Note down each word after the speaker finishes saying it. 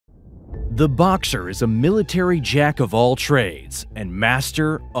The Boxer is a military jack of all trades and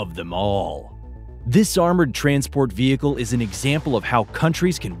master of them all. This armored transport vehicle is an example of how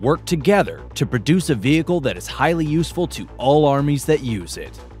countries can work together to produce a vehicle that is highly useful to all armies that use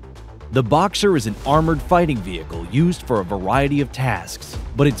it. The Boxer is an armored fighting vehicle used for a variety of tasks,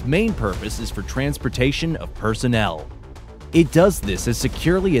 but its main purpose is for transportation of personnel. It does this as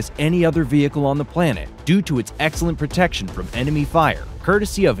securely as any other vehicle on the planet due to its excellent protection from enemy fire,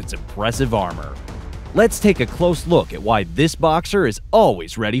 courtesy of its impressive armor. Let's take a close look at why this Boxer is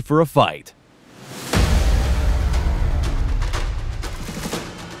always ready for a fight.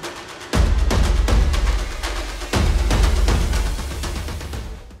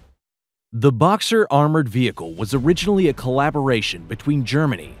 The Boxer armored vehicle was originally a collaboration between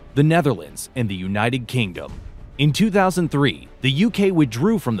Germany, the Netherlands, and the United Kingdom. In 2003, the UK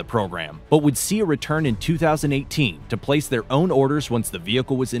withdrew from the program, but would see a return in 2018 to place their own orders once the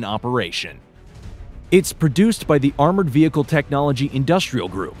vehicle was in operation. It's produced by the Armored Vehicle Technology Industrial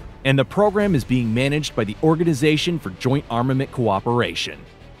Group, and the program is being managed by the Organization for Joint Armament Cooperation.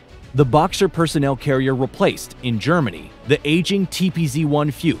 The Boxer personnel carrier replaced, in Germany, the aging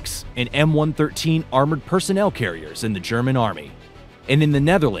TPZ-1 Fuchs and M113 armored personnel carriers in the German Army. And in the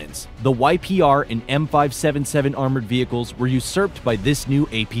Netherlands, the YPR and M577 armored vehicles were usurped by this new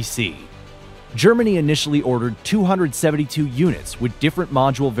APC. Germany initially ordered 272 units with different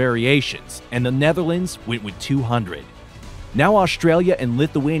module variations, and the Netherlands went with 200. Now Australia and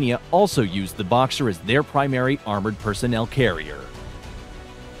Lithuania also use the Boxer as their primary armored personnel carrier.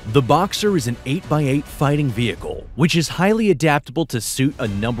 The Boxer is an 8x8 fighting vehicle, which is highly adaptable to suit a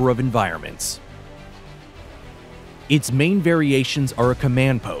number of environments. Its main variations are a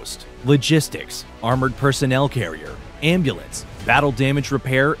command post, logistics, armored personnel carrier, ambulance, battle damage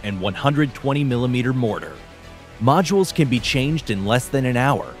repair, and 120mm mortar. Modules can be changed in less than an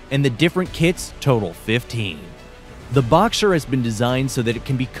hour, and the different kits total 15. The Boxer has been designed so that it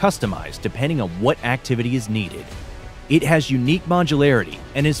can be customized depending on what activity is needed. It has unique modularity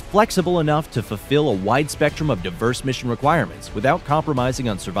and is flexible enough to fulfill a wide spectrum of diverse mission requirements without compromising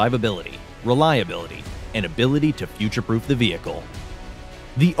on survivability, reliability, and ability to future-proof the vehicle.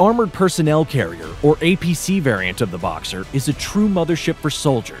 The Armored Personnel Carrier, or APC variant of the Boxer, is a true mothership for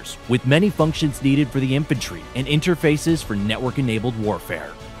soldiers, with many functions needed for the infantry and interfaces for network-enabled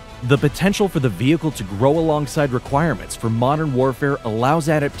warfare. The potential for the vehicle to grow alongside requirements for modern warfare allows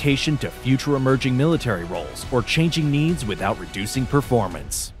adaptation to future emerging military roles or changing needs without reducing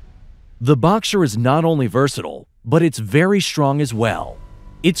performance. The Boxer is not only versatile, but it's very strong as well.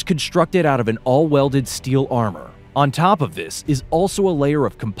 It's constructed out of an all-welded steel armor. On top of this is also a layer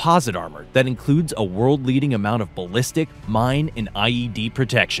of composite armor that includes a world-leading amount of ballistic, mine, and IED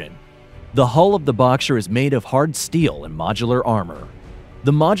protection. The hull of the Boxer is made of hard steel and modular armor.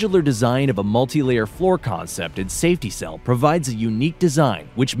 The modular design of a multi-layer floor concept and safety cell provides a unique design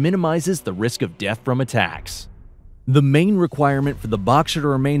which minimizes the risk of death from attacks. The main requirement for the Boxer to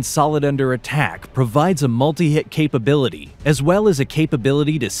remain solid under attack provides a multi-hit capability, as well as a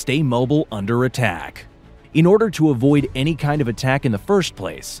capability to stay mobile under attack. In order to avoid any kind of attack in the first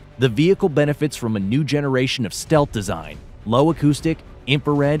place, the vehicle benefits from a new generation of stealth design, low acoustic,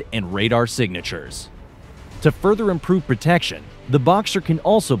 infrared, and radar signatures. To further improve protection, the Boxer can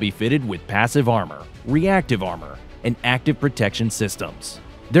also be fitted with passive armor, reactive armor, and active protection systems.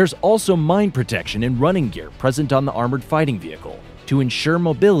 There's also mine protection and running gear present on the armored fighting vehicle to ensure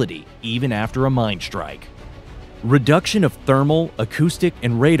mobility even after a mine strike. Reduction of thermal, acoustic,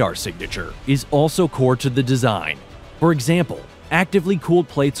 and radar signature is also core to the design. For example, actively cooled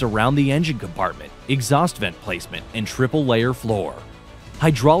plates around the engine compartment, exhaust vent placement, and triple-layer floor.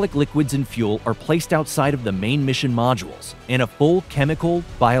 Hydraulic liquids and fuel are placed outside of the main mission modules, and a full chemical,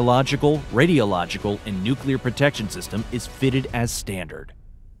 biological, radiological, and nuclear protection system is fitted as standard.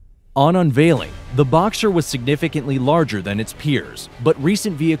 On unveiling, the Boxer was significantly larger than its peers, but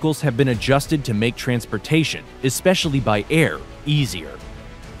recent vehicles have been adjusted to make transportation, especially by air, easier.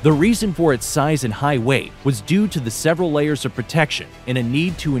 The reason for its size and high weight was due to the several layers of protection and a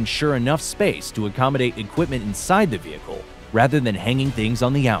need to ensure enough space to accommodate equipment inside the vehicle rather than hanging things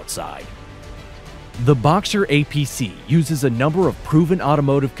on the outside. The Boxer APC uses a number of proven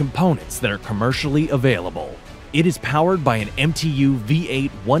automotive components that are commercially available. It is powered by an MTU V8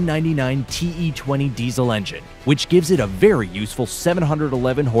 199 TE20 diesel engine, which gives it a very useful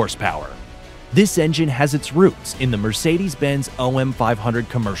 711 horsepower. This engine has its roots in the Mercedes-Benz OM500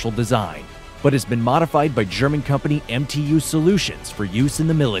 commercial design, but has been modified by German company MTU Solutions for use in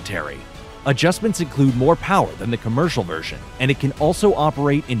the military. Adjustments include more power than the commercial version, and it can also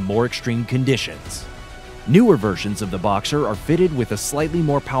operate in more extreme conditions. Newer versions of the Boxer are fitted with a slightly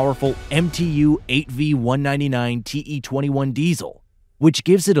more powerful MTU 8V199 TE21 diesel, which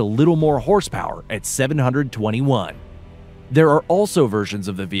gives it a little more horsepower at 721. There are also versions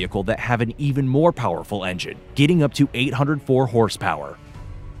of the vehicle that have an even more powerful engine, getting up to 804 horsepower.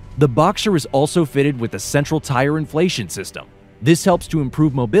 The Boxer is also fitted with a central tire inflation system. This helps to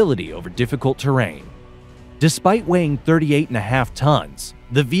improve mobility over difficult terrain. Despite weighing 38.5 tons,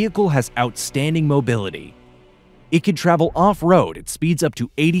 the vehicle has outstanding mobility. It can travel off-road at speeds up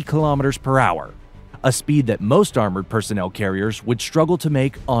to 80 kilometers per hour, a speed that most armored personnel carriers would struggle to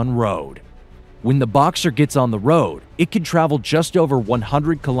make on-road. When the Boxer gets on the road, it can travel just over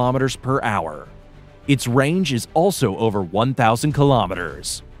 100 kilometers per hour. Its range is also over 1,000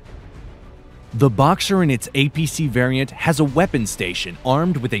 kilometers. The Boxer in its APC variant has a weapon station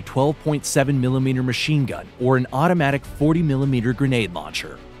armed with a 12.7mm machine gun or an automatic 40mm grenade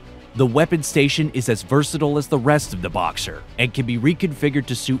launcher. The weapon station is as versatile as the rest of the Boxer and can be reconfigured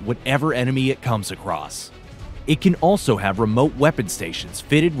to suit whatever enemy it comes across. It can also have remote weapon stations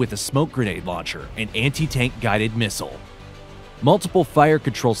fitted with a smoke grenade launcher and anti-tank guided missile. Multiple fire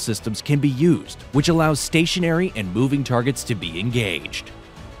control systems can be used, which allows stationary and moving targets to be engaged.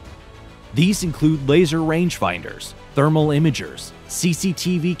 These include laser rangefinders, thermal imagers,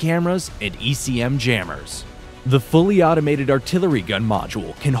 CCTV cameras, and ECM jammers. The fully automated artillery gun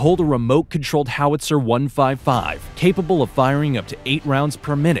module can hold a remote-controlled howitzer 155 capable of firing up to 8 rounds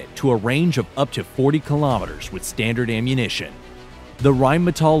per minute to a range of up to 40 kilometers with standard ammunition. The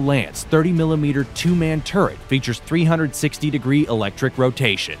Rheinmetall Lance 30mm two-man turret features 360-degree electric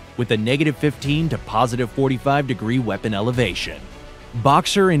rotation with a -15 to +45-degree weapon elevation.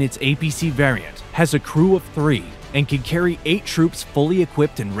 Boxer in its APC variant has a crew of 3 and can carry 8 troops fully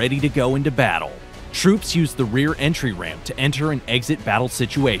equipped and ready to go into battle. Troops use the rear entry ramp to enter and exit battle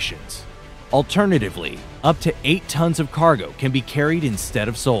situations. Alternatively, up to 8 tons of cargo can be carried instead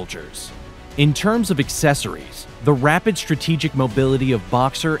of soldiers. In terms of accessories, the rapid strategic mobility of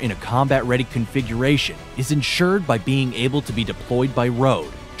Boxer in a combat-ready configuration is ensured by being able to be deployed by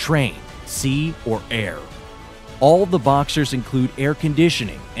road, train, sea, or air. All the Boxers include air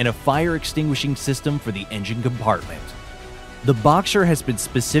conditioning and a fire extinguishing system for the engine compartment. The Boxer has been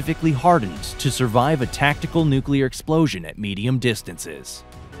specifically hardened to survive a tactical nuclear explosion at medium distances.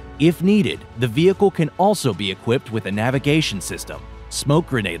 If needed, the vehicle can also be equipped with a navigation system, smoke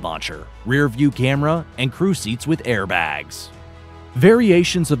grenade launcher, rear view camera, and crew seats with airbags.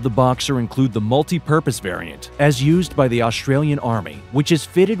 Variations of the Boxer include the multi-purpose variant, as used by the Australian Army, which is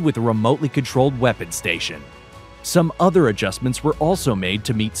fitted with a remotely controlled weapon station. Some other adjustments were also made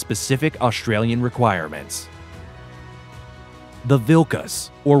to meet specific Australian requirements. The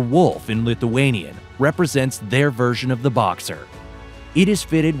Vilkas, or Wolf in Lithuanian, represents their version of the Boxer. It is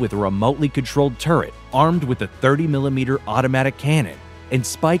fitted with a remotely controlled turret armed with a 30mm automatic cannon and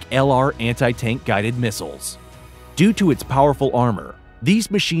Spike LR anti-tank guided missiles. Due to its powerful armor, these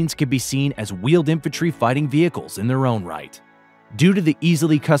machines can be seen as wheeled infantry fighting vehicles in their own right. Due to the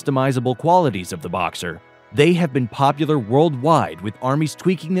easily customizable qualities of the Boxer, they have been popular worldwide, with armies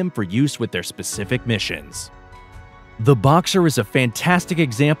tweaking them for use with their specific missions. The Boxer is a fantastic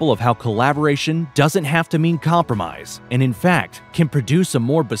example of how collaboration doesn't have to mean compromise, and in fact, can produce a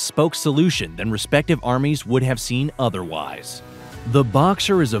more bespoke solution than respective armies would have seen otherwise. The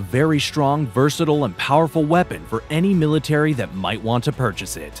Boxer is a very strong, versatile, and powerful weapon for any military that might want to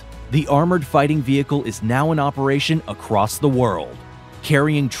purchase it. The armored fighting vehicle is now in operation across the world,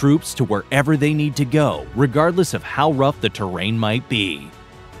 carrying troops to wherever they need to go, regardless of how rough the terrain might be.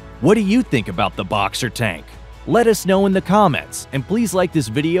 What do you think about the Boxer tank? Let us know in the comments, and please like this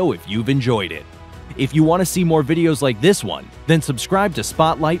video if you've enjoyed it. If you want to see more videos like this one, then subscribe to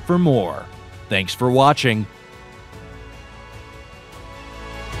Spotlight for more. Thanks for watching.